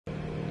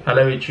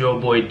Hello, it's your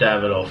boy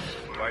Davidoff.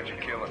 Why'd you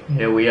kill him?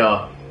 Here we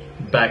are,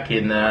 back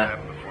in What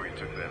happened before you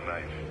took that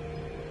knife?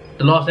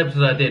 the last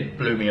episode I did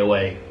blew me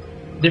away.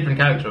 Different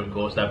character, of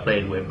course, that I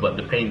played with, but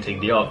the painting,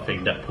 the art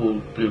thing, that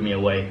blew me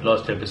away.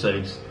 Last two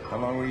episodes. How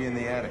long were you in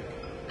the attic?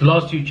 The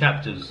last two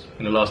chapters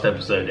in the last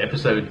episode.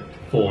 Episode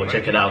 4,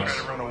 check it out.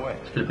 Trying to run away.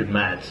 It's flipping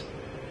mad.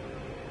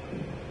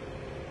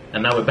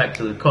 And now we're back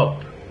to the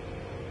cop.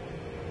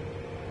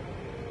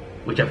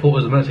 Which I thought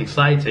was the most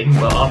exciting,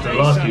 but after the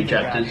last few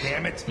chapters,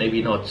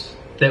 maybe not.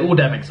 They're all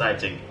damn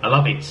exciting. I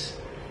love it.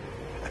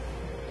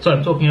 Sorry,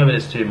 I'm talking over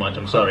this too much,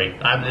 I'm sorry.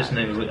 I'm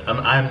listening,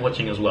 I'm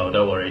watching as well,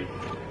 don't worry.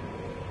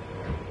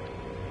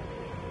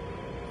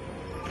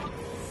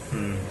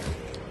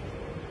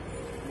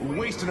 We're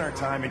wasting our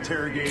time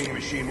interrogating a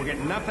machine. We're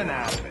getting nothing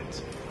out of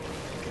it.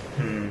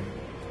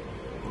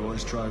 We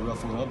always try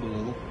roughing up a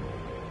little.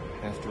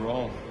 After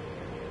all,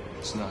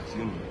 it's not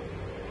human.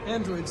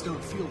 Androids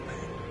don't feel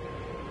pain.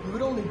 We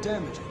would only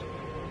damage it.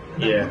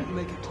 And Yeah. that wouldn't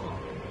make it talk.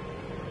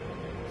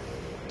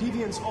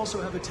 Deviants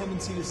also have a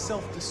tendency to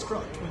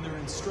self-destruct when they're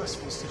in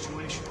stressful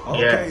situations.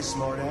 Okay, Yeah.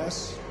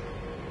 smartass.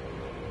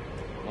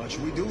 What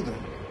should we do then?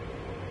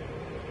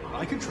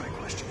 I could try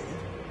questioning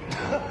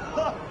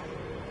it.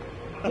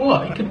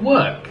 What? It could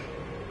work.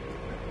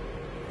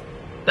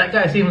 That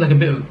guy seems like a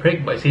bit of a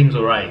prick, but he seems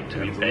alright, to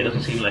be fair. He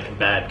doesn't seem like a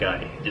bad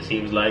guy. He just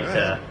seems like,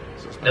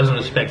 doesn't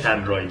respect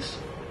androids.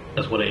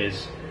 That's what it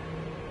is.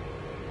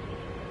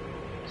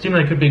 Seems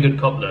like he could be a good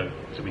cop, though,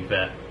 to be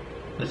fair.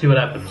 Let's see what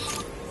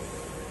happens.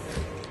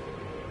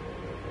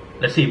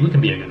 Let's see if we can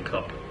be a good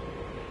cop.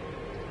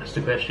 That's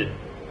the question.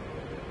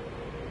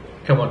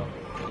 Come on.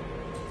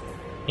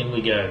 In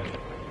we go.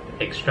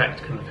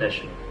 Extract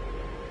confession.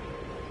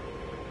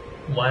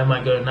 Why am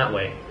I going that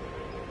way?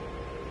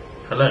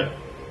 Hello.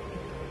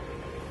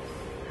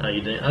 How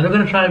you doing? I'm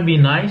going to try and be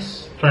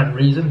nice, try and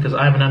reason, because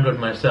I'm an android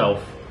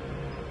myself.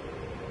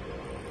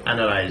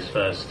 Analyze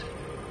first.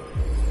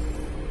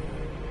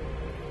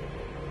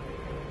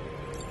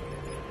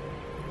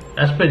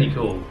 That's pretty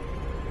cool.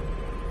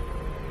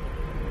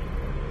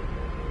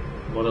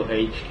 Model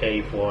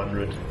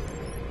HK400.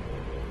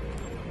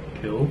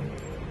 Cool.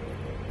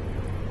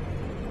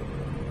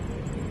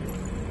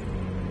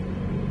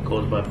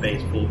 Caused by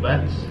baseball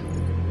bats.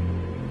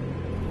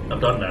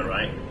 I've done that,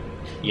 right?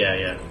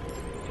 Yeah.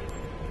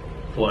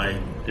 Before I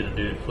didn't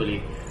do it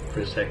fully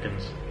for a second.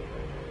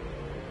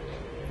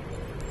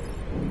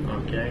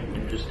 Okay,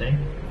 interesting.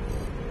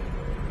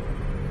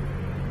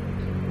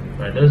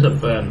 Right, those are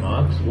burn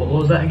marks. What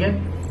was that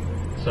again?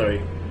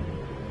 Sorry.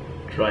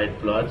 Dried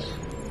bloods.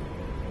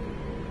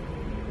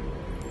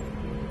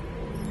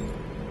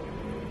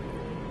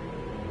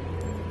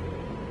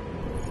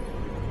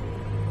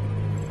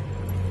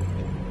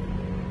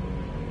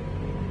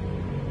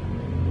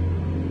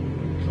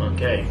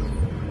 Okay.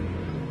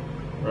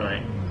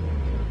 Right.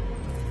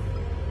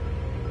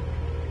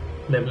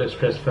 Level of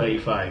stress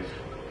 35.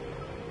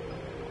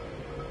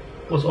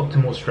 What's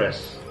optimal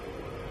stress?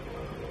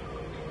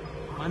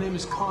 My name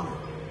is Connor.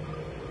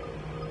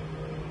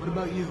 What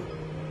about you?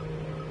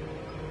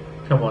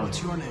 Come on.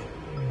 What's your name?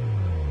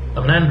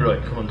 I'm an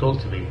android. Come on, talk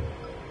to me.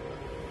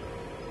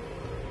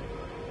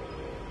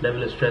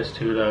 Level of stress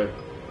too low.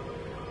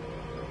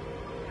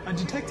 I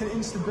detect an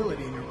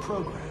instability in your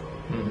program.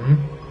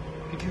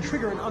 Mm-hmm. It can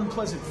trigger an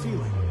unpleasant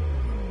feeling,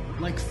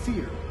 like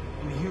fear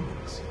in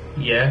humans.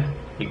 Yeah,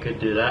 you could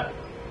do that.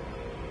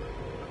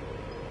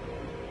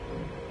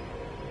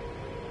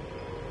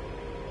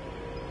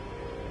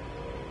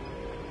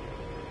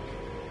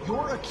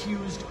 You're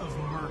accused of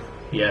murder.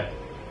 Yeah,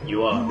 you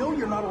You are. know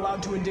you're not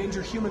allowed to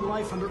endanger human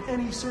life under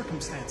any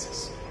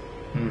circumstances.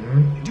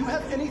 Mm-hmm. Do you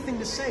have anything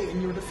to say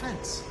in your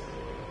defense?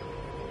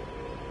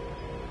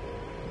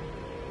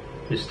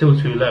 It's still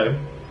too low.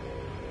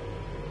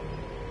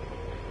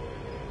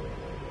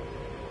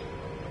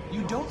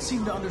 You don't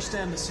seem to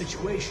understand the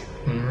situation.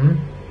 Mm-hmm.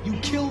 You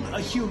killed a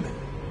human.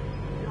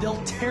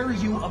 They'll tear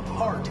you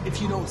apart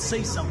if you don't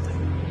say something.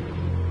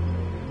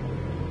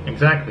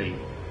 Exactly.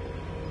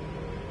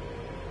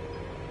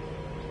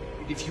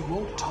 If you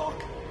won't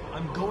talk,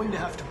 I'm going to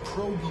have to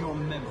probe your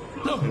memory.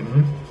 No!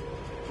 Mm-hmm.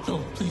 No,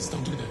 please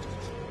don't do that.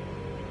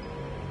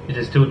 Is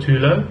it still too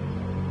low?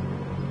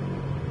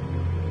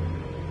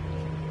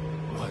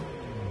 What?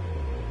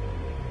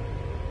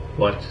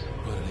 What?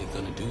 What are they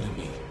gonna do to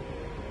me?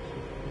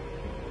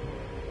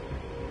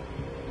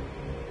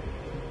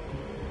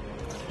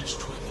 They're gonna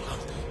destroy me,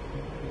 aren't they?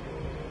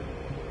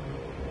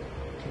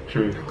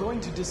 True. They're going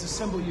to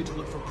disassemble you to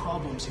look for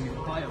problems in your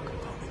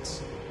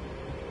biocomponents.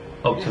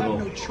 They have no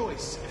Optimal.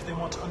 choice if they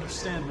want to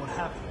understand what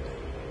happened.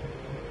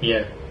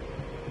 Yeah.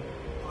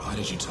 Why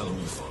did you tell them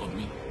you found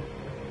me?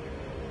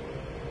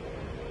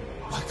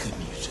 Why couldn't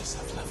you just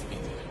have left me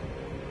there?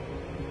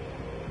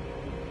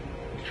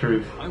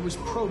 Truth. I was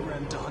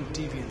programmed to hunt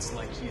deviants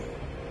like you.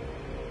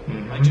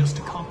 Mm-hmm. I just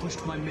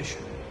accomplished my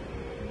mission.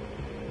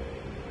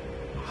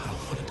 I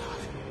don't wanna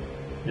die.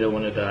 You don't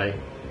want to die.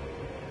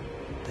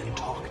 Then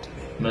talk to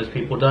me. Most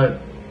people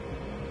don't.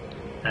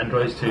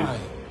 Androids too.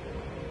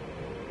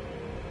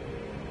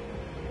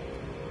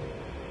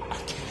 I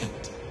can't.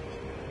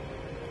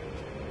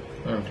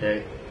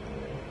 Okay.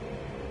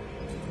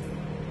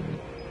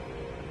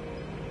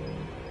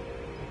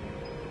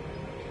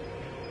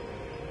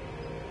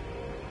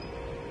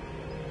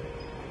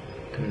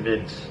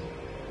 Convince.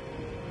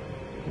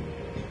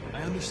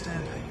 I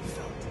understand how you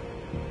felt.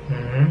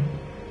 Mm-hmm.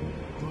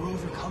 You were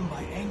overcome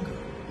by anger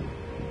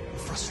and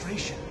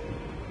frustration.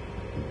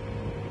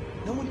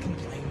 No one can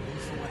blame you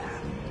for what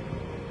happened.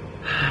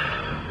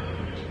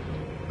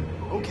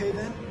 Okay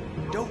then,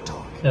 don't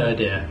talk. Oh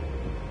dear.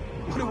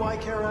 What do I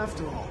care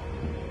after all?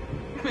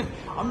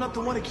 I'm not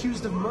the one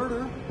accused of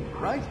murder,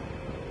 right?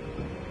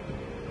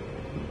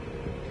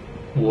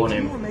 Warn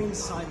If you him. remain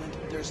silent,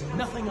 there's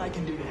nothing I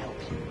can do to help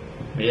you.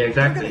 Yeah,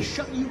 They're gonna exactly.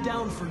 shut you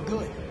down for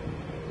good.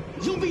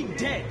 You'll be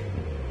dead.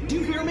 Do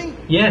you hear me?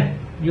 Yeah,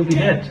 you'll be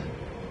dead.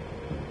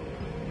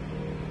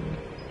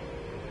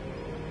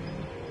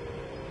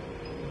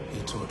 He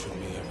tortured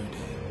me every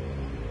day.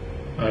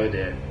 Oh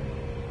dear.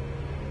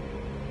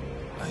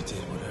 I did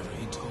whatever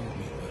he told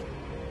me,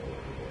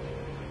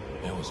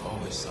 but there was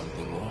always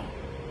something wrong.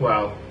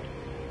 Wow.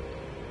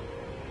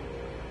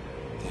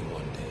 Then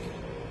one day,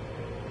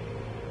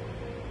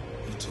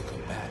 he took a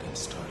bat and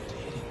started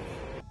hitting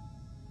me.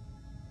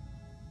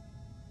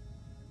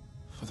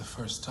 For the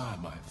first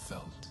time, I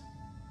felt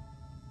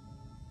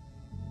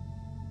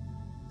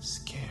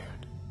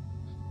scared.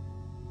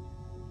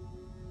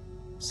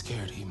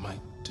 Scared he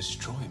might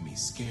destroy me.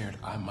 Scared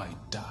I might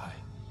die.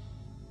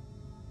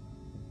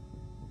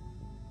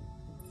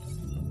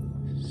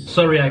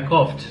 Sorry, I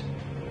coughed.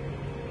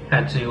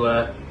 Had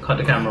to cut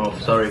the camera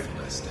off. Sorry.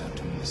 I stabbed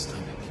him in the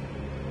stomach.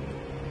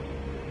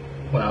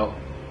 Wow.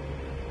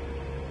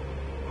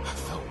 I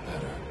felt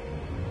better.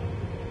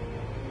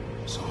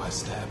 So I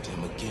stabbed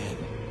him again.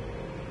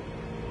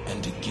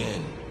 And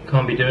again.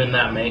 Can't be doing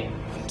that, mate.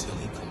 Until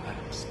he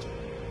collapsed.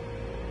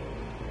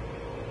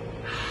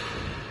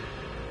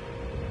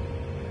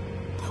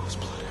 There was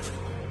blood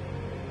everywhere.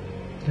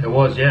 There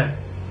was, yeah.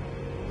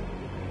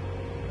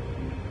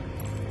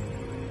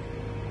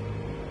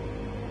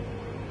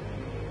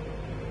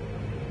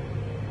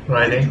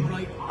 Why did Writing. you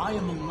write "I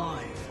am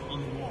alive"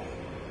 on the wall?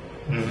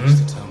 He used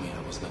Mm-hmm. to tell me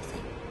I was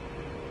nothing.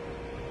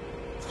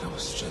 That I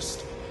was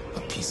just a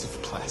piece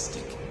of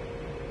plastic.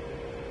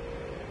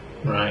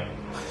 Right.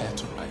 I had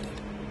to write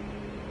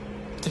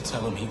it. To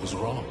tell him he was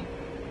wrong.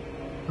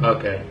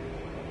 Okay.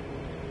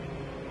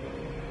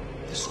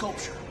 The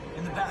sculpture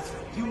in the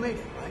bathroom. You made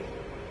it, right?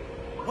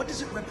 What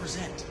does it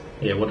represent?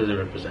 Yeah, what does it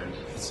represent?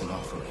 It's an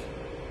offering.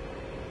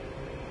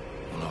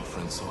 An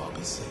offering so I'll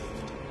be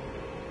saved.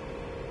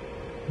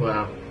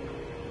 Wow.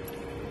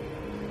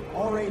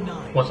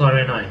 RA9. What's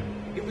RA9?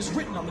 It was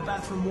written on the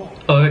bathroom wall.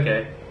 Oh,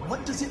 okay.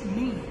 What does it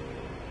mean?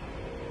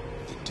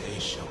 The day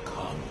shall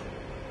come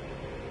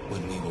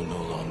when we will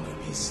no longer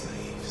be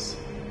slaves.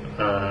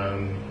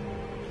 No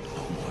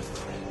more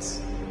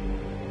threats.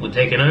 We're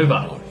taking No over.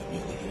 more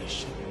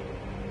humiliation.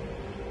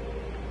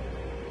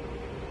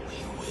 We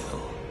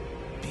will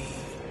be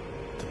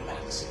the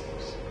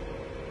masters.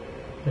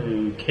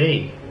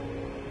 Okay.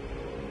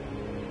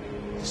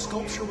 The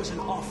sculpture was an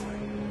offering.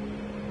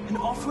 An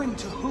offering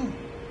to whom?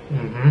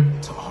 Mm-hmm.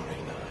 To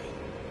RA9.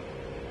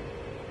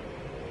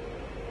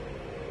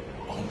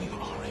 Only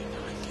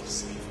RA9 can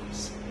save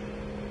us.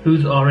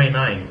 Who's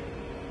RA9?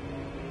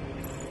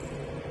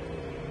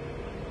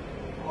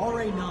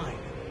 RA9.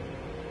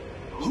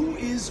 Who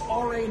is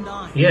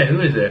RA9? Yeah,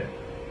 who is it?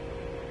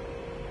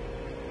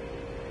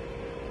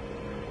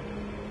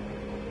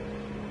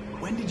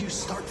 When did you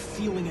start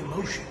feeling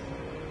emotion?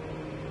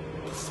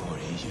 Before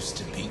he used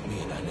to beat me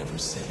and I never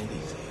said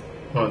anything.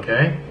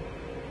 Okay.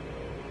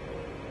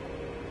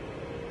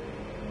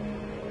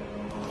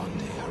 But one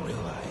day I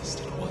realized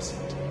it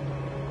wasn't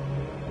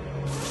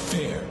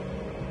fair.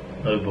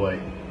 Oh boy.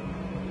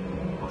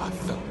 I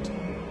felt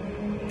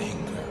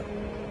anger,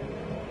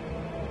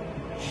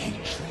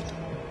 hatred,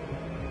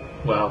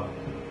 Wow.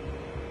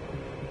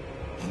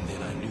 and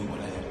then I knew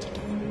what I had to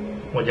do.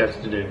 What you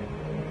have to do?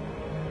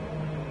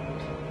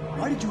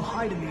 Why did you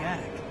hide in the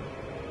attic?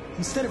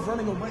 Instead of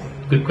running away?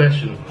 Good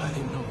question. I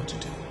didn't know what to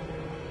do.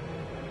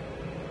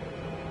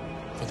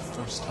 For the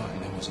first time,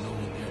 there was no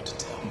one there to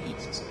tell me.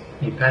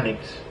 You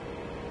panicked.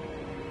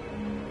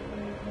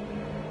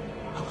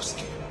 I was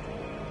scared.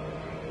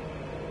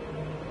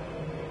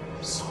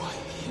 So I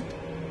hid.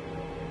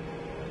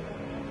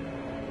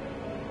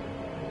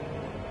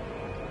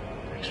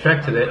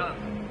 Extracted it.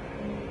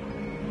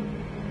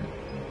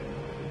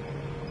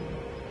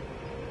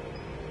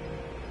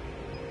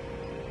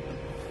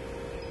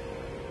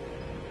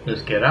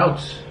 Let's get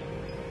out.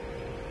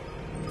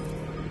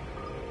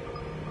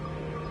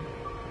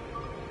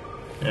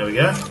 There we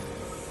go.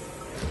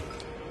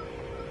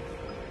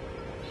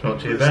 It's not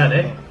too bad,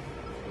 eh?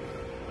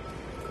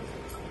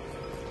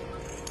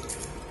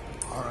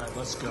 All right,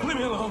 let's go. Leave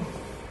me alone.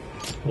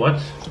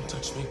 What? Don't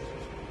touch me.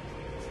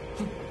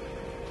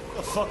 What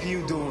the fuck are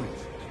you doing?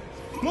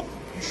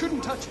 You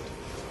shouldn't touch it.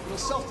 It'll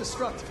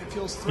self-destruct if it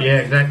feels threatened. Yeah,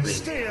 exactly.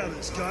 Stay out of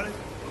this, got it?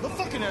 The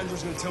fucking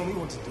Andrew's gonna tell me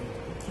what to do.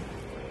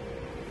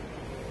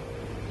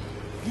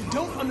 You've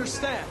don't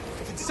understand.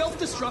 If it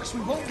self-destructs,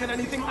 we won't get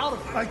anything out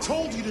of it. I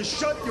told you to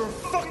shut your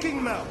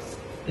fucking mouth.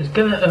 It's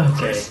gonna. Okay.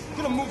 Chris,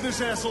 you gonna move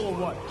this asshole or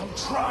what? I'm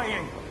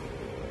trying.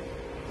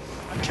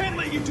 I can't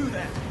let you do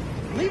that.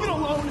 Leave it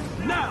alone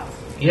now.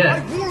 Yeah.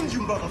 I warned you,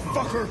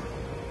 motherfucker.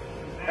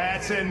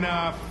 That's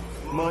enough.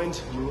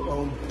 Mind your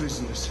own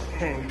business,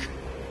 Hank.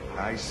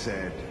 I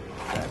said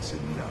that's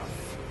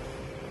enough.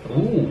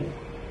 Ooh.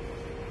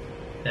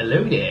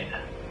 Hello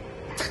there.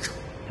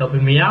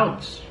 Helping me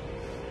out.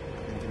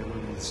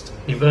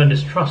 You've earned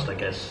his trust, I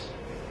guess.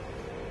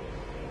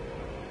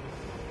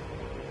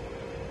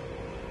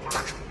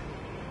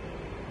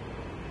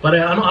 But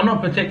I'm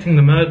not protecting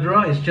the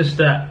murderer. It's just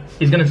that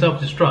he's going to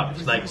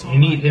self-destruct. Like, you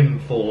need him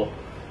for,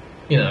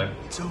 you know,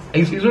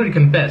 he's already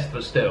confessed,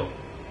 but still.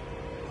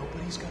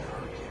 Nobody's gonna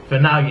hurt you. For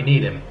now, you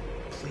need him.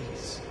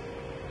 Please,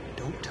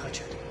 don't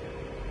touch it.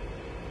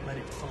 Let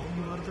it follow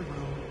you out of the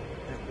room,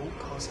 and it won't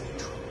cause any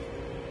trouble.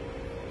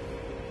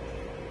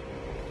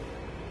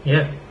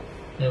 Yeah,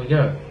 there we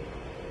go.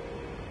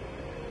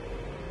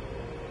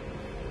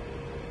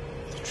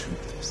 The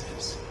truth is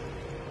this.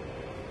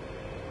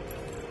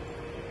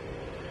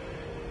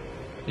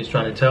 He's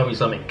trying to tell me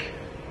something.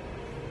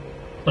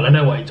 Well, I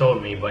know what he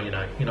told me, but you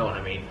know what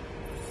I mean.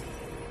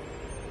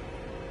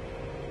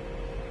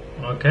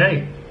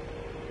 Okay.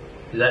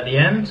 Is that the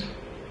end?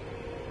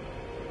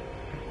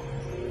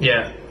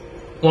 Yeah.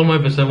 One more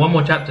episode, one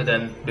more chapter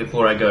then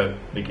before I go,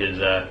 because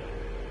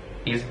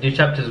the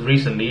chapters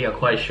recently are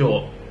quite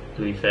short,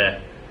 to be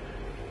fair.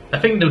 I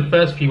think the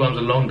first few ones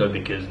were longer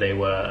because they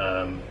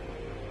were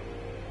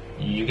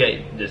you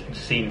get the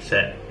scene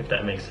set, if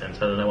that makes sense.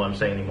 I don't know what I'm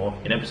saying anymore.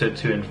 In episode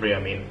 2 and 3, I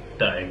mean,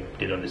 that I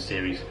did on this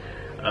series.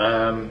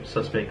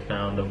 Suspect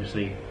found,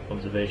 obviously,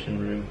 observation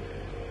room.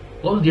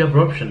 What was the other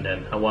option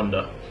then? I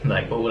wonder.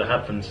 Like, what would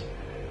have happened?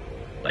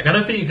 Like, I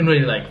don't think you can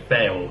really, like,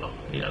 fail.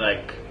 You know,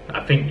 like,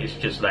 I think it's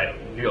just, like,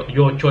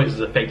 your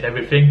choices affect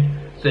everything.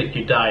 So if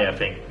you die, I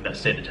think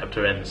that's it, the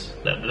chapter ends.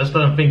 That's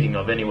what I'm thinking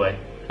of, anyway.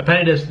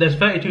 Apparently, there's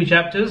 32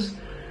 chapters,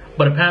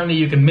 but apparently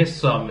you can miss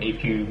some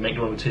if you make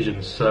the wrong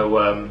decisions.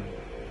 So,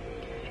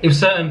 if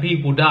certain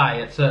people die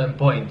at certain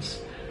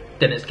points,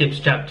 then it skips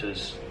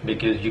chapters,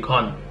 because you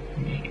can't...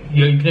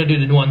 You can only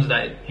do the ones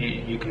that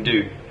you can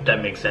do, if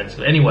that makes sense.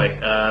 But anyway,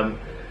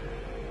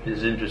 this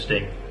is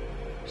interesting.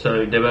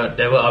 So there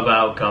were other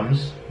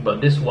outcomes,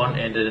 but this one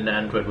ended and the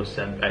android was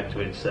sent back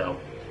to its cell.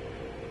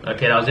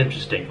 Okay, that was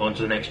interesting. On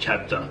to the next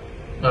chapter.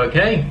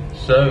 Okay,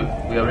 so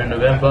we are in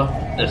November,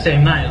 the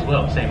same night as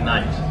well, same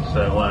night.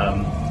 So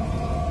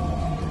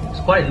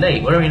it's quite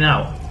late. Where are we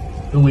now?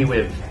 Who are we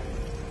with?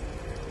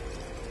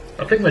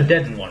 I think we're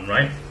dead in one,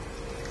 right?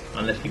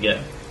 Unless we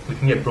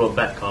can get brought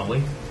back, can't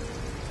we?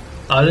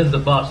 Oh, this is the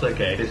boss.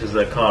 Okay, this is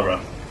the Kara.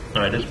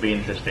 Alright, this will be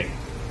interesting.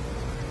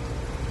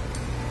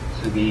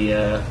 This will be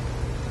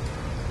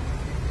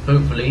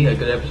hopefully a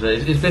good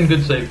episode. It's been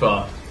good so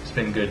far. It's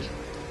been good.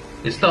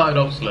 It started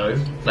off slow,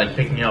 like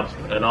picking up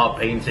an art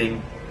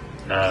painting,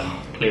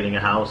 cleaning a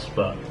house,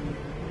 but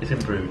it's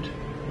improved.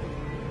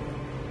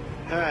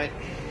 Alright.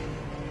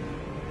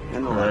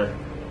 End the line.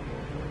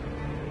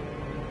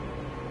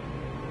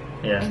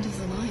 Yeah. End of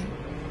the line.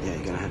 Yeah,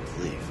 you're gonna have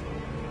to leave.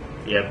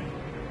 Yep.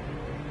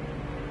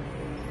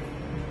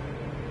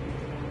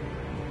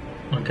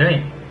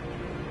 Okay.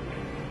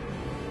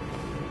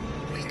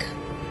 Wake up.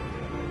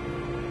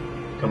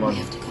 Come on. We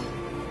have to go.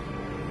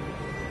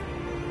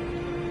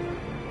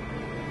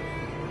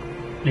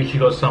 At least you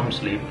got some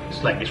sleep.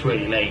 It's like it's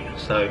really late,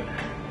 so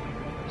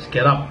let's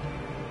get up.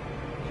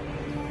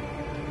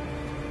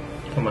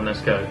 Come on,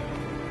 let's go.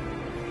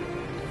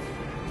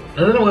 I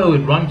don't know where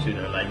we'd run to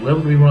though. Like where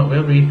would we run?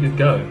 Where we could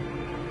go?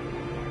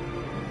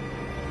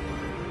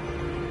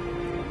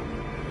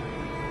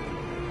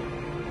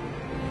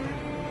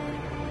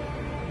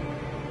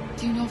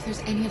 Do you know if there's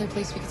any other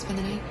place we could spend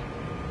the night?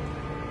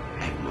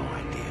 I have no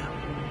idea.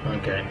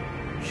 Okay.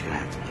 You're just gonna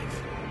have to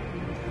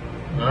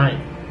leave. All right.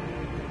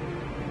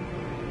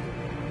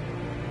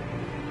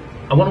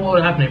 I wonder what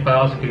would happen if I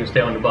asked if he could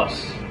stay on the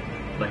bus.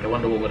 Like, I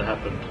wonder what would have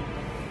happened.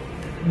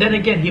 Then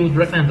again, he would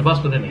recognize the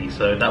bus, wouldn't he?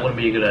 So that wouldn't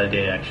be a good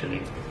idea, actually.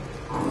 It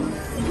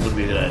wouldn't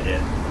be a good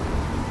idea.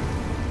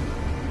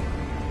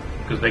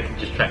 Because they can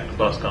just track the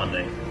bus, can't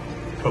they?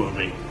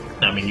 Probably.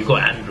 I mean, you've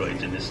got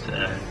androids in this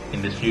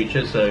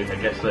future, so I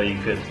guess you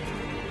could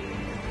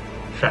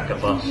track a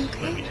bus.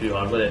 Wouldn't be too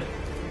hard, would it?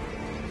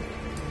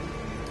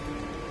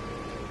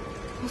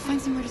 We'll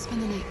find somewhere to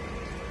spend the night.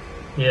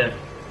 Yeah.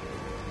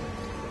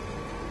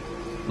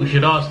 We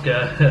should ask.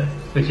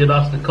 We should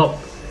ask the cop.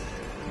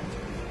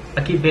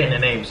 I keep getting her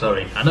name.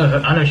 Sorry. I know her.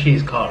 I know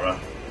she's Kara.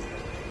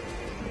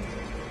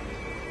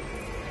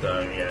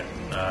 So yeah.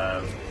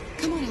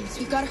 Come on, Alice.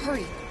 We've got to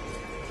hurry.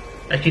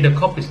 Actually, the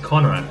cop is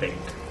Connor, I think.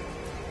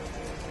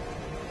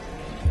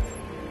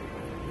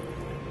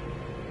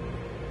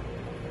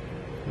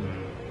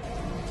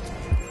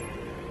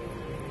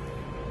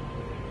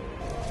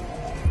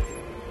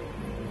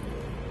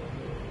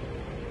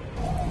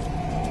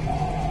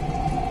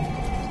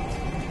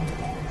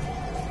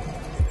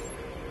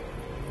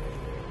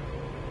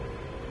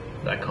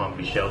 That can't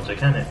be shelter,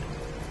 can it?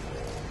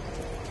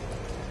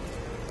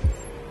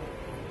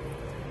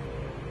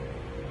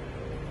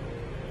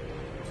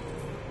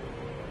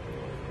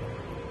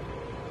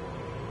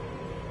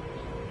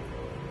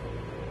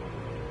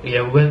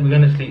 Yeah, we're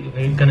gonna sleep.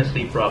 We're gonna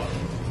sleep rough.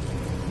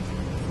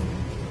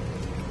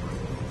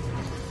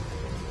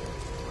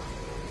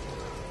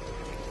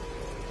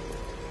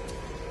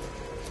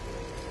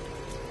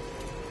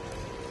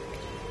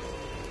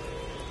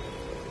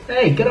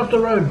 Hey, get off the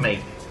road,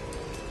 mate.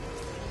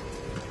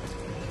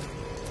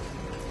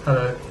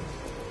 Hello.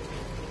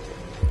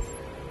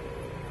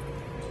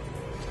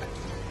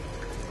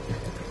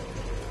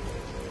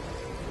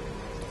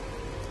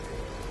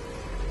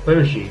 Where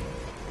is she?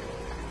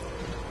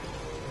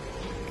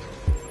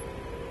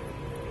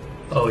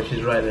 Oh,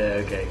 she's right there,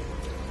 okay.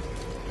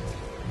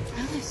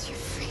 Alice, you're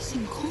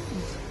freezing cold.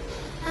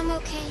 I'm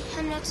okay.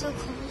 I'm not so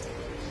cold.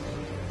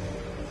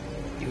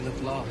 You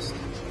look lost.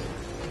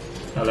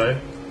 Hello?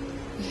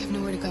 We have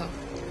nowhere to go.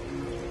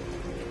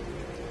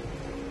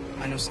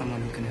 I know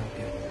someone who can help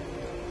you.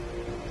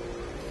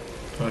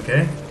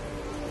 Okay.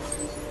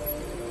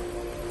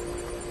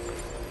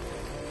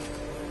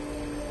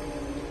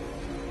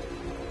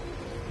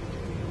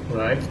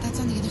 Right. But that's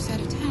on the other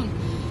side of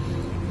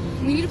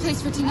town. We need a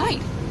place for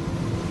tonight.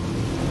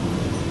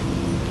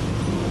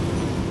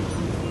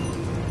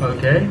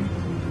 Okay.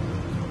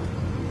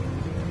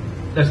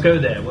 Let's go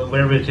there,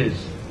 wherever it is.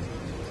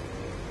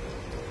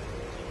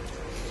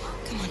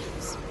 Come on,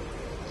 Alice.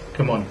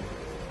 Come on.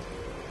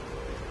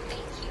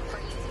 Thank you for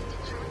using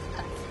the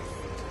shortcut.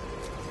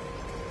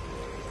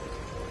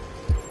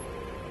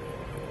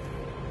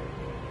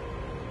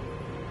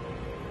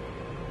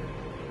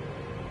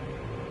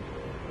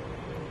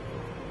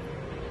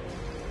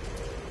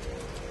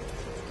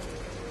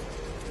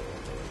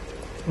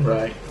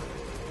 Right.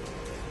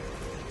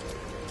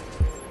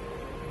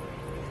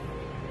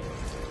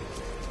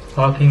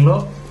 Parking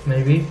lot,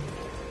 maybe.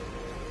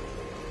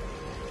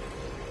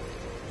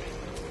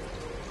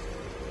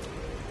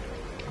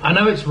 I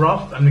know it's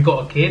rough and we've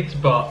got a kid,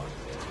 but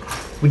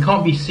we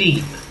can't be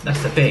seen.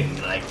 That's the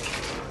thing, like.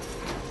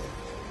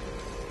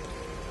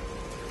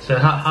 So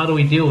how do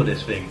we deal with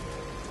this thing?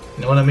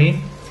 You know what I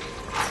mean?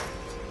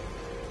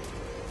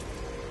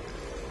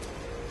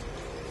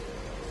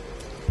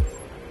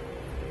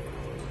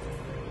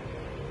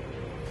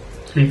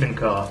 Sleeping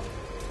car.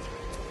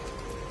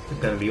 It's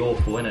gonna be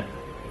awful, isn't it?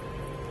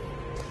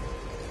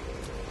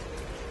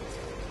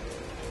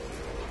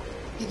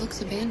 It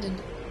looks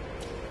abandoned.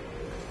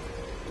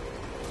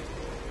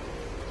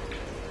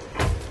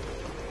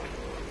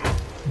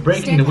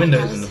 Breaking Stand the back, window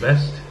Alice. isn't the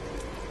best.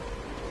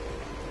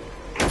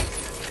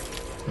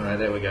 Alright,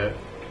 there we go.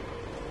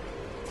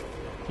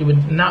 Yeah,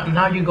 but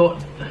now you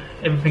got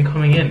everything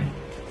coming in.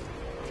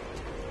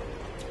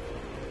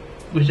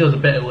 Wish there was a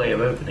better way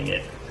of opening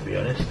it, to be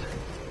honest.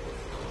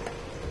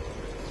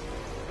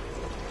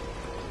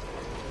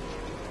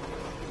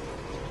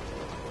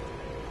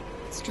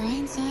 It's dry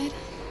inside,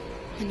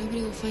 and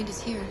nobody will find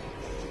us here.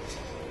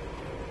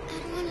 I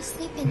don't want to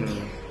sleep in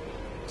there.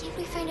 Can't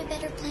we find a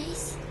better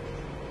place?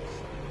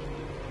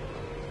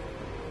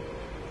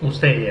 We'll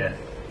stay here.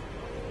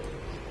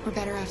 We're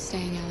better off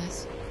staying,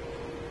 Alice.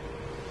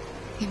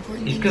 The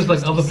important It's thing because is like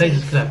to be other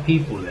places safe. could have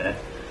people there.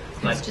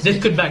 Like just this a-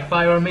 could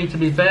backfire on me, to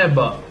be fair,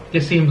 but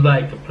this seems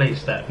like a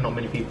place that not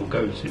many people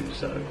go to,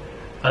 so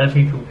I don't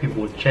think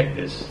people would check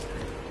this.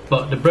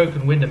 But the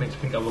broken window makes me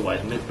think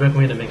otherwise. The broken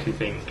window makes me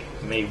think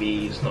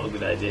maybe it's not a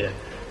good idea.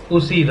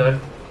 We'll see though.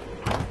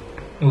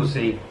 We'll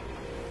see.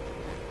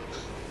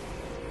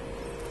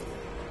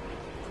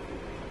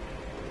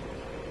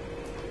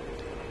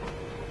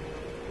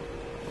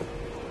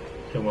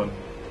 Come on.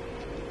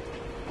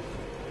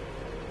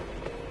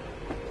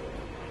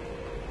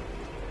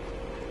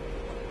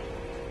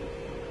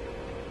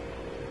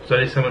 So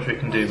there's so much we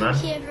can do, Why man.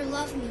 didn't he ever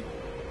love me?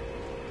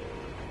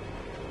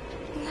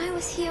 Why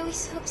was he always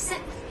so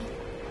upset with me?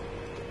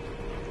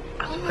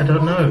 All I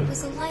don't wanted know.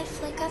 was a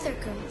life like other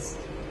girls.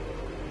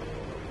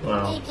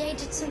 Wow. Maybe I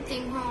did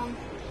something wrong.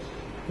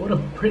 What a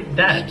prick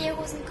dad. Maybe I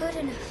wasn't good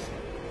enough.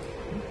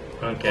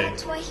 Okay.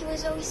 That's why he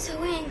was always so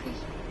angry.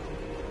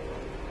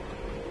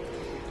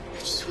 I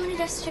just wanted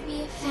us to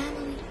be a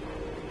family.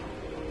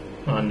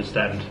 I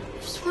understand. I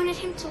just wanted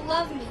him to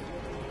love me.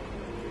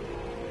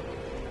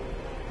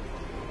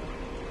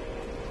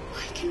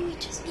 Why can't we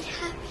just be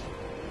happy?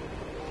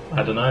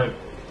 I don't know.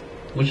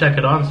 Wish I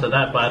could answer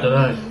that, but I don't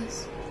know.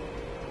 Alice.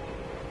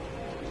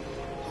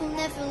 You'll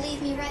never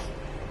leave me, right?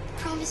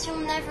 Promise you'll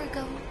never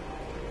go.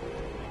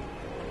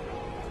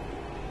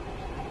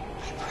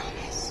 I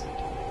promise.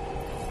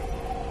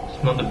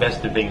 It's not the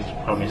best of things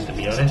to promise, to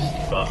be honest,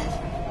 but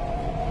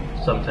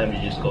sometimes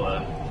you just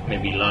gotta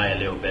maybe lie a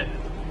little bit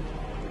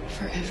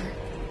Forever.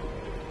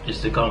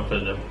 just to comfort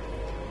them.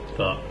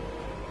 But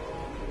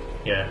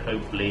yeah,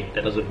 hopefully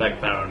that doesn't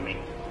backfire on me,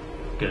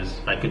 because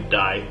I could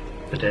die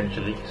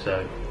potentially.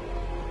 So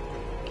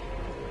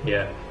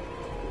yeah,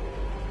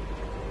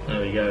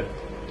 there we go.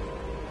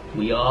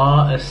 We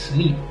are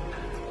asleep,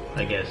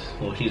 I guess.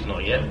 Well, she's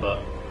not yet, but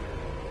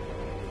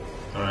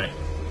alright.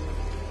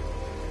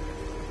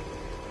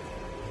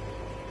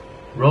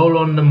 Roll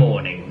on the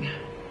morning.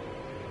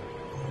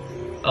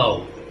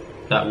 Oh,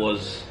 that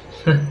was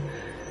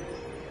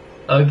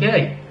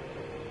okay.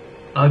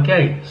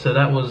 Okay, so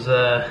that was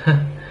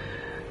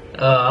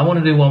I want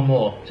to do one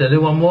more. Should I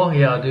do one more?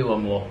 Yeah, I'll do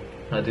one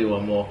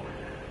more.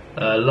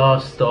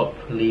 Last stop,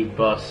 leave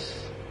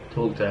bus,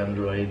 talk to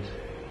Android,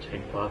 check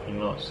parking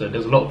lot. So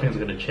there's a lot of things I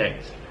could have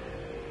checked.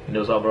 And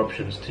there was other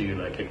options too,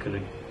 like I could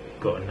have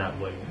gotten that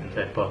way.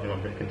 Instead parking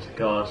lot, drinking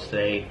cigar,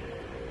 stay.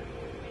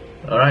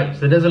 Alright,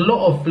 so there's a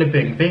lot of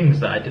flipping things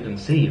that I didn't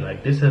see.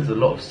 Like this has a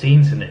lot of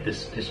scenes in it,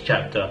 this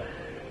chapter.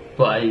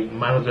 But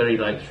mine was very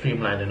like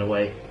streamlined in a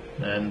way.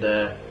 And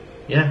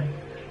yeah.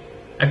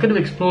 I could have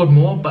explored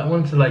more, but I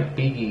wanted to like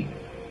be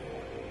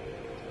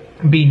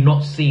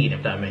not seen,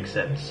 if that makes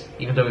sense.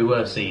 Even though we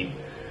were seen.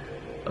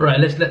 Alright,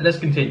 let's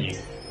continue.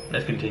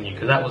 Let's continue,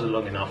 because that wasn't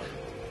long enough.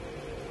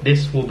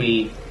 This will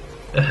be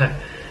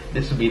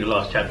the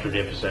last chapter of the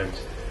episode.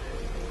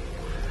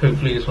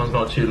 Hopefully this one's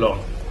not too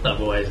long.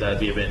 Otherwise that'd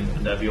be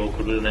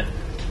awkward, wouldn't it?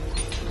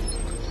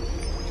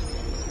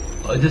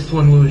 Oh, is this the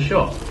one we were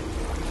shot?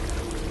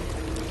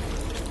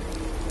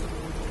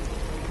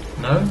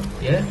 No?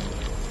 Yeah?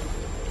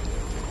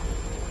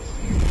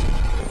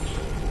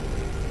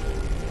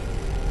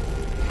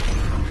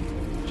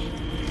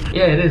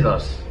 Yeah, it is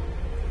us.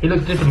 He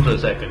looks different for a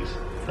second.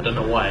 I don't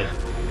know why.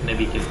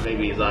 Maybe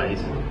his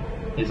eyes.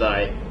 His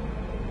eye.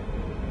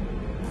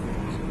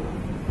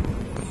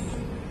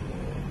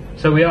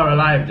 So we are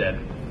alive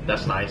then.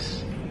 That's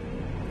nice.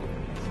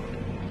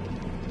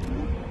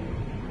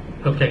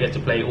 Hopefully I get to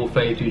play all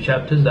 32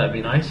 chapters, that'd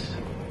be nice.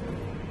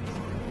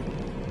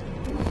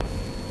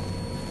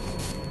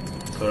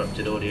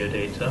 Corrupted audio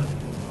data.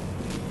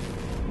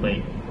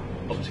 Wait,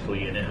 optical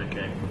unit,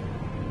 okay.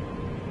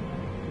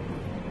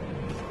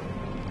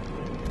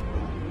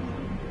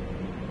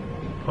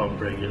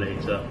 Pump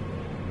regulator.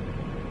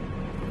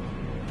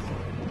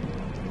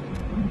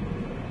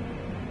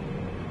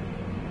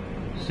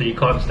 So you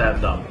can't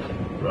stand up,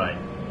 right?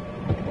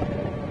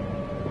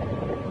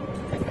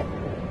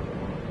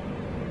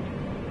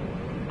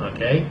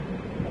 Okay.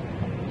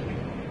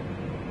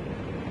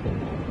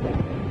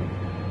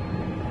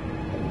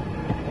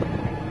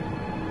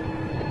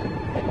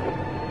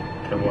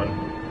 Come on.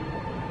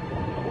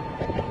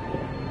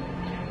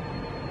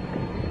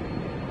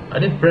 I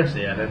did press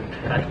it, and then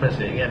I had to press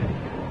it again.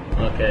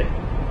 Okay.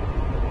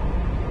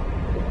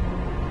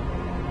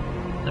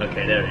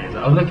 Okay, there it is.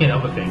 I was looking at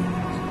other things.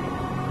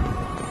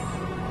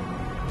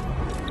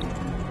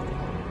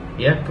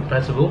 Yeah,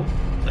 compatible.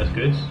 That's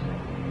good.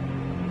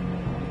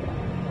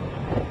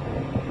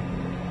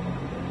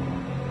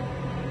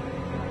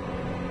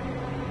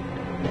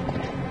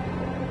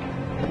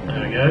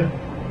 There we go.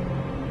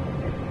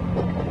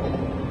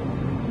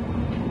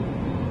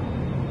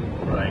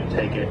 Right,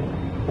 take it.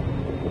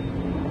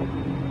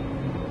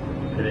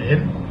 Put it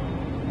in.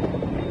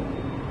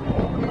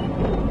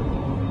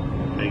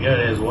 There you go,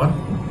 there's one.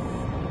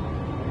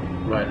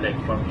 Right leg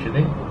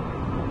functioning.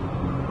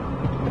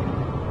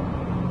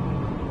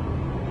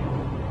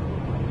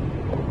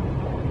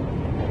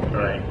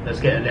 Right, let's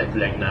get a left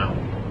leg now.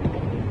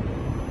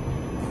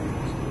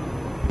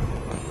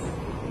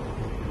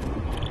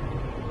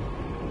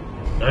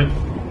 Nope.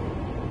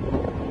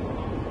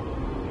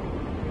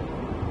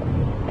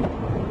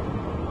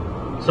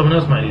 Someone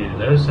else might need it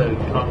though, so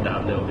calm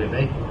down a little bit,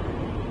 mate.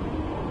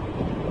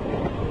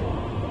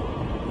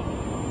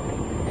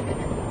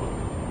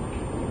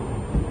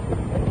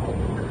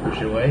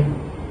 Push away.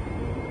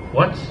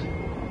 What?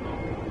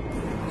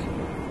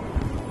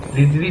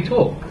 Did he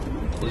talk?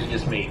 Or was it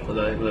just me? Was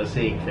I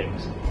seeing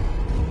things?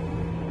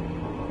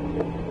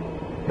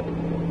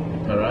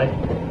 Alright.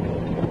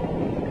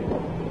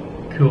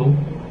 Cool.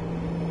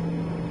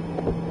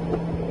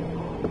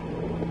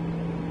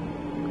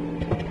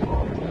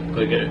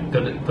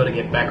 Gotta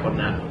get back on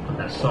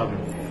that son,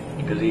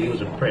 because he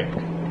was a prick.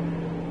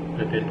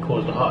 If it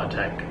caused a heart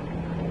attack.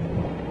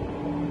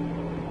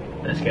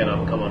 Let's get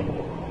up, come on.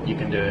 You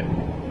can do it.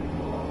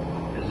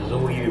 This is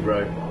all you,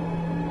 bro.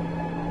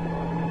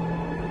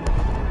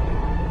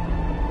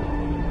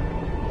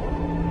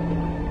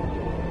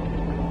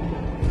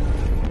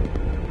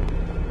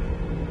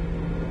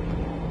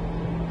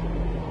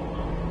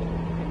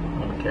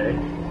 Okay.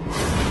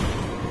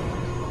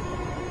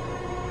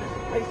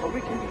 Place where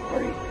we can be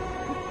free.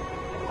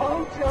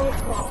 Home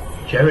Jericho.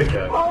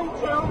 Jericho. Home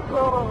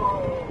Jericho.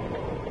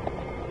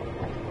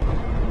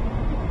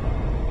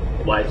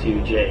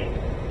 Y2J.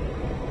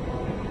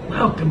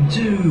 Welcome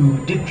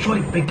to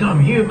Detroit Become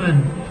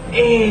Human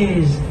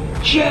is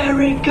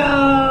Jericho!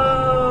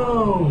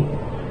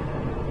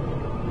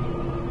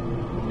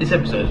 This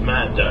episode is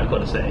mad though, I've got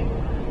to say.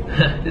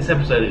 This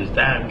episode is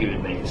damn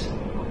good, mates.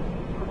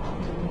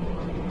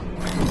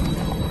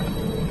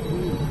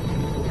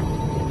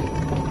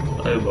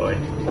 Oh boy.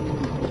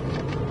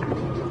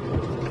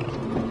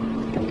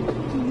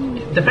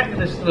 The fact that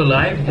they're still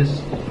alive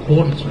just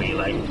haunts me,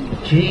 like,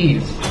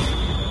 jeez.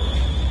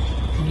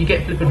 You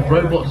get flipping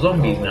robot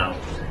zombies now.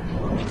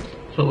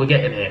 That's what we're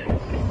getting here.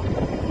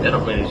 They're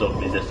not really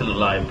zombies, they're still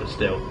alive, but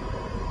still.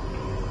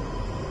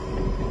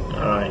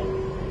 Alright.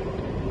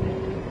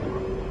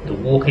 The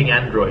walking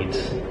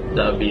androids.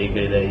 That would be a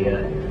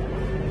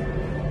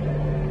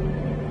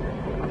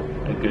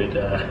good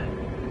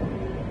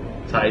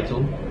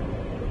title.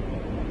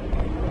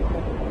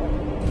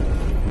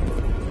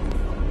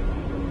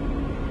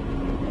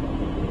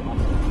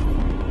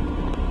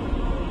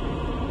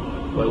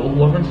 Wait, what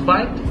woman's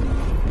fight?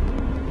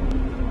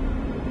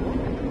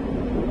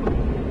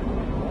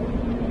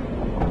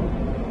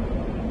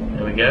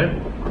 There we go.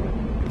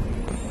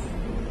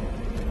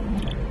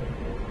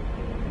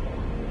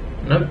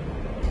 Nope.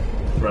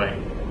 Right.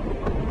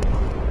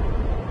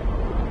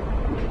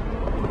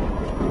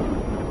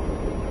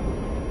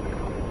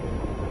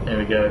 There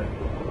we go.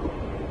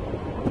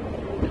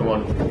 Come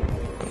on.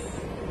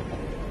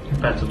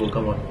 Compatible,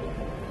 come on.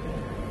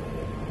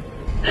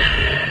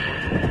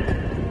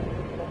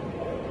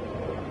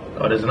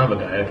 Oh, there's another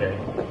guy, okay.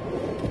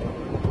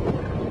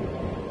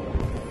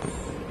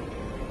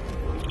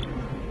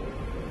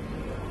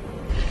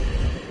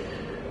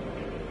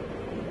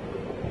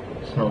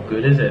 It's not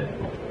good, is it?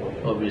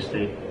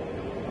 Obviously.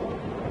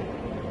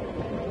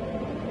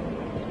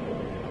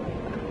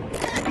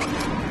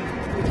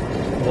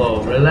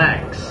 Whoa,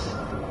 relax.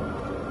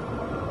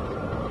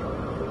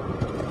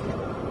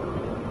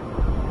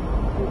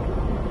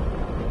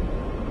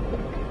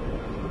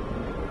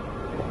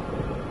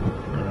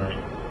 Alright.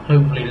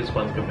 Hopefully this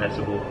one's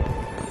compatible.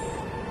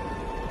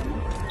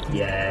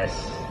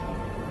 Yes.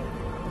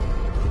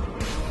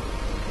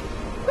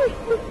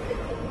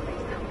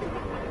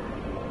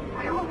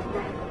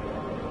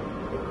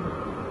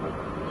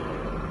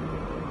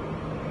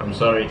 I'm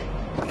sorry.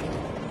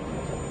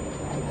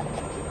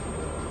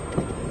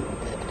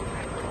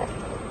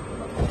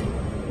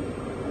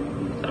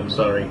 I'm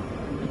sorry.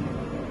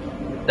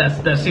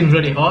 That seems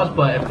really hard,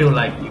 but I feel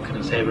like you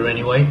couldn't save her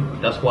anyway.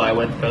 That's why I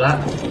went for that.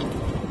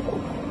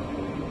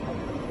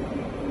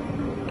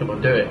 Come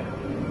on, do it.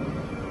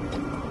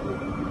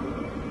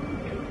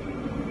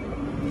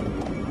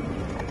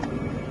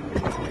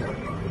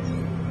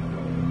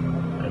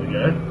 There we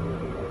go.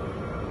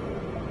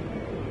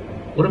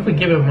 What if we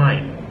give her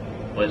mine?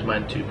 Or is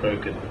mine too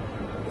broken?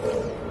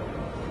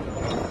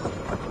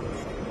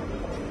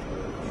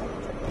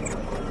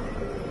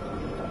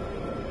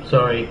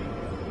 Sorry.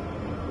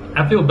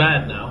 I feel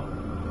bad now.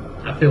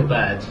 I feel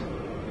bad.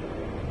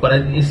 But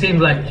it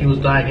seems like he was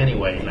dying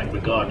anyway, like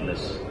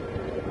regardless.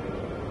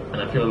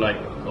 And I feel like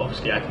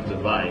obviously I can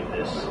survive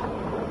this.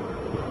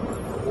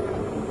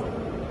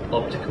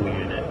 Optical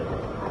unit.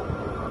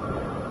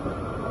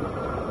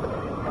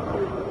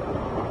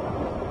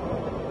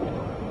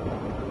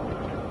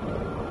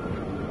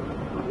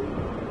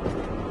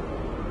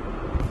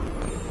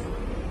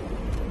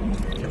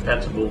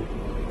 Compatible.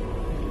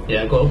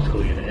 Yeah, I got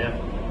optical unit, yeah.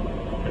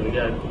 There we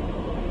go.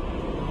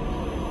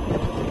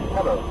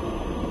 Hello.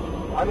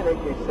 I'm an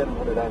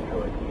AK-700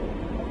 android.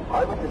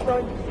 I was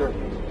designed to serve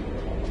you.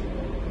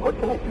 What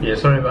can I do? Yeah,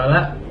 sorry about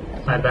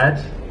that. My bad.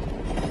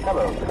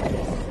 Hello.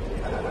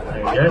 There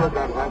we My go.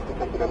 program has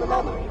detected an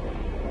anomaly.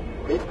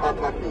 Please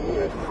contact me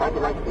here at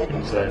Satellite Mission.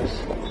 Inserts.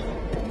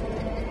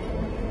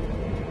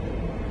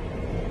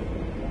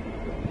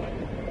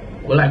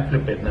 We're like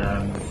flipping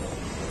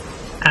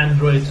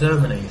Android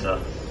Terminator.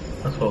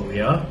 That's what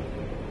we are.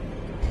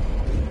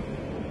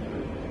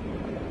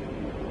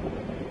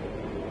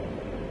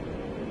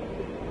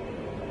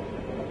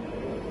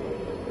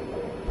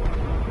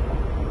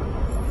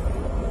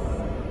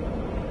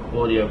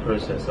 Audio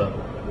processor.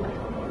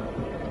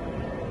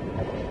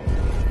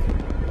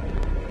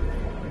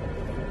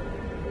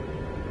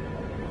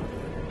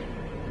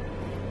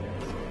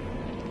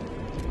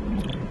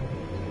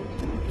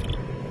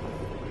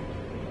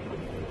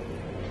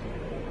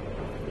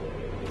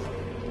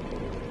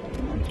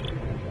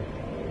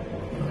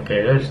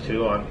 Okay, those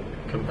two aren't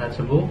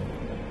compatible.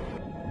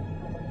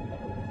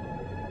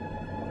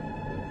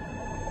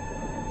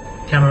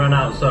 Camera run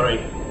out, sorry.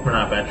 Run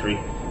out of battery.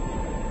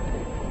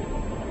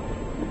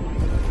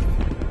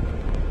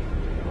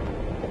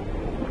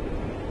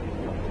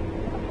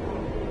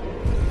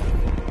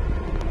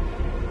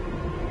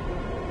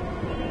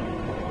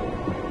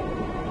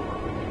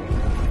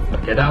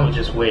 Okay, that was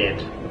just weird.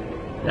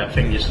 That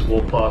thing just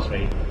walked past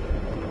me.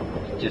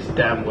 Just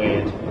damn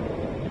weird.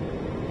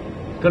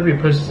 There's gotta be a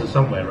processor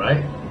somewhere,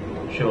 right?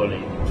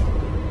 Surely.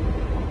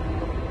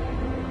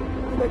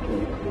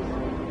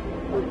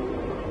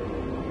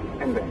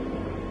 And then.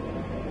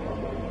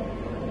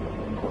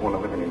 I don't want to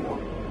live anymore.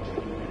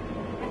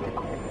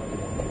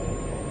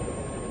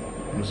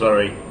 I'm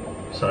sorry.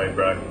 Sorry,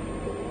 bro.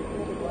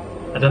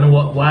 I don't know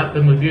what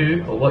happened with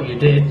you, or what you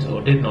did,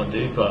 or did not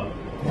do, but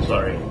I'm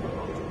sorry.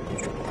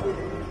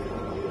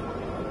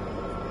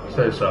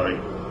 So sorry.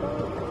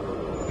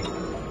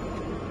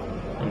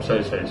 I'm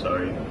so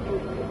sorry.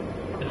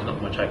 There's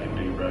not much I can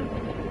do, bro.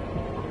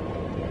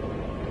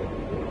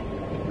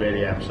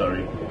 Really am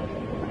sorry.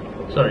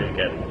 Sorry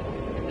again.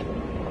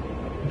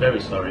 Very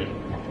sorry.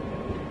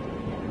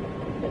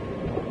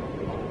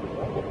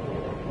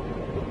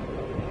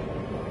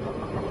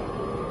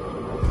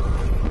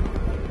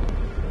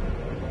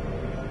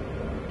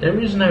 There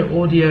is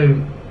no audio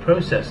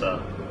processor.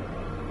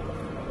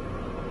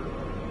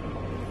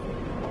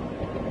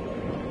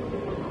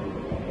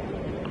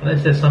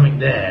 Unless there's something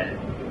there.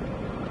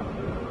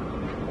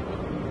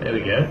 There we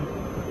go.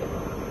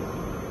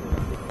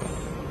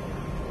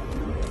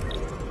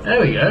 There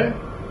we go.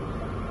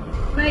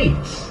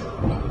 Mates.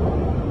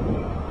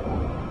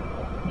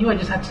 knew I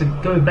just had to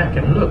go back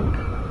and look.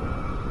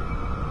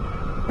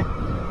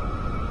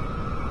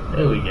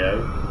 There we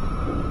go.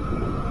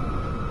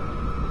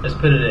 Let's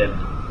put it in.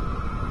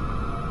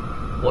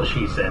 What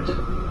she said.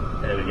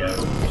 There we go.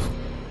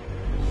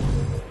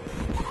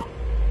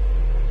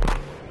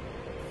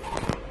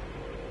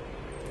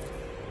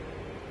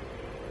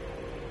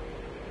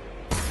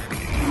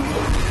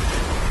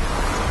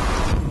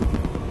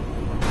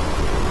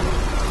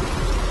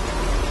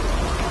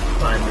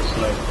 Find the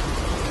slope.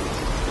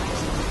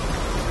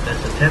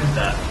 Let's attempt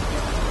that.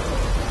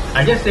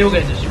 I guess they all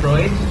get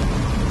destroyed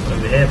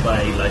over here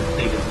by like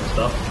diggers and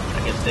stuff.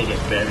 I guess they get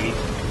buried.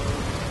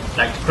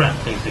 Like scrap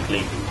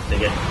basically.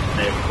 They're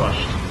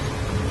crushed.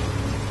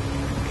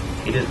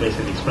 It is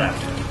basically scrap.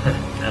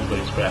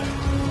 Android scrap.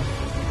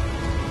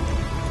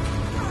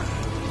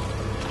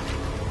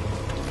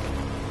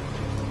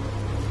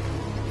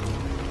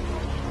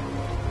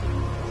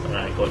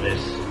 Alright, got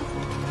this.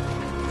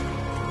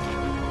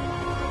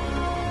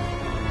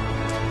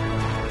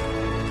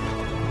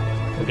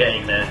 We're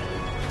getting there.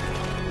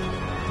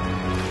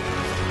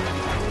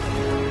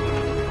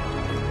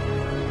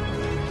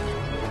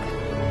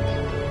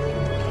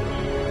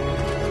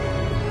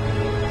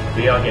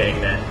 We are getting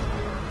there.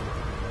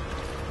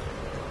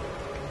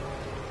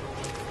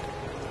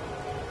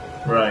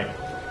 Right.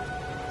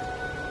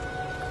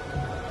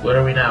 Where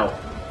are we now?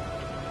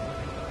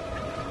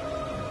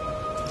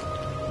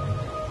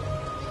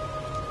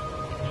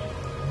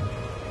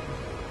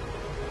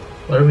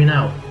 Where are we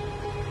now?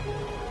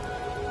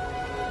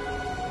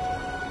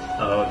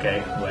 Oh,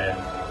 okay.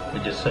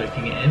 We're just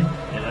soaking it in,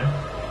 you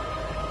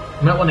know?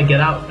 You might want to get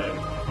out though.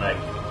 Like,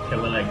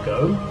 can we like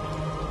go?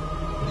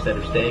 Instead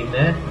of staying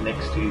there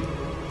next to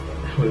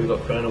where we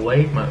got thrown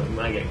away, we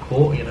might get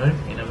caught, you know?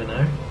 You never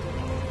know.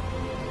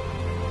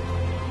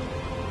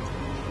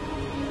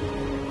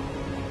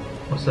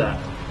 What's that?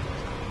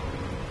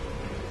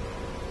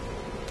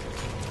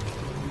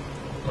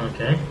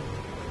 Okay.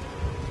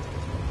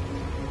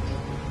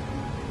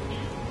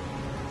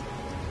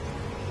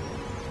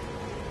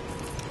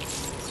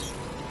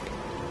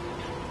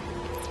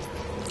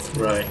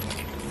 Right.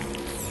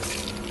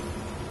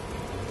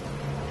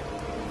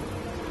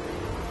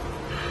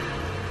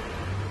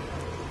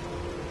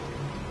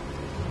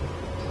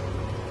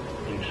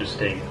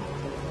 Interesting.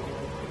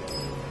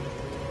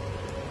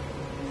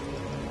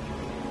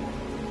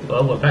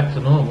 Well, we're back to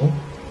normal.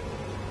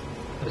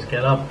 Let's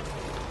get up.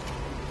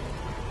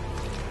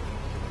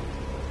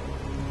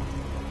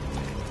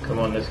 Come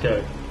on, let's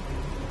go.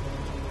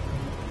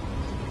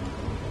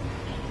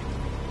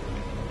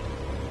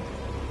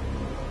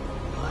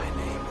 My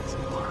name is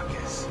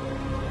Marcus.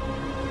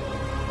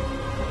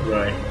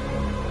 Right.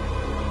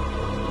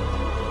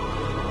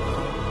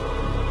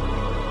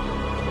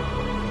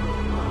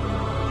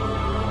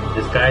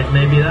 Disguise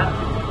maybe that?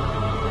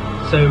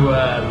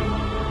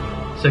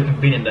 So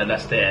convenient that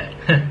that's there.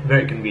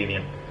 Very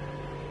convenient.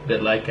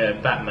 Bit like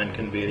Batman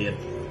convenient.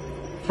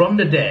 From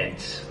the Dead,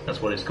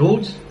 that's what it's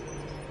called.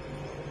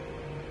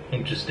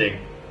 Interesting.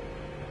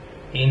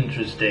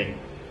 Interesting.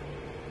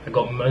 I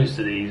got most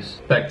of these.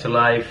 Back to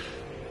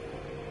life.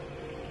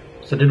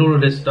 So I did all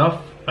of this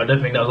stuff. I don't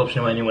think that was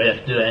optional anyway, I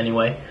have to do it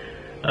anyway.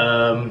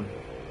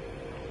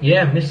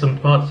 Yeah, missed some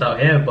parts out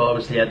here, but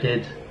obviously I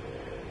did.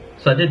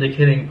 So I did the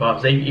killing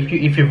parts. If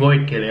you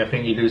avoid killing, I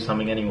think you do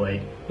something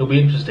anyway. It'll be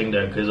interesting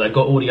though, because I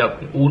got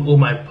all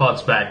my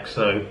parts back,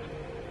 so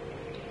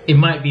it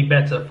might be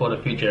better for the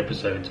future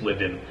episodes with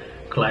him.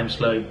 Climb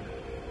slope,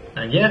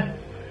 and yeah,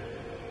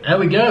 there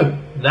we go.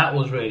 That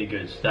was really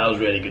good. That was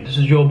really good. This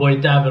is your boy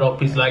Davidoff.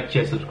 Please like,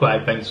 share,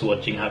 subscribe. Thanks for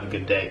watching. Have a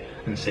good day,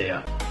 and see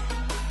ya.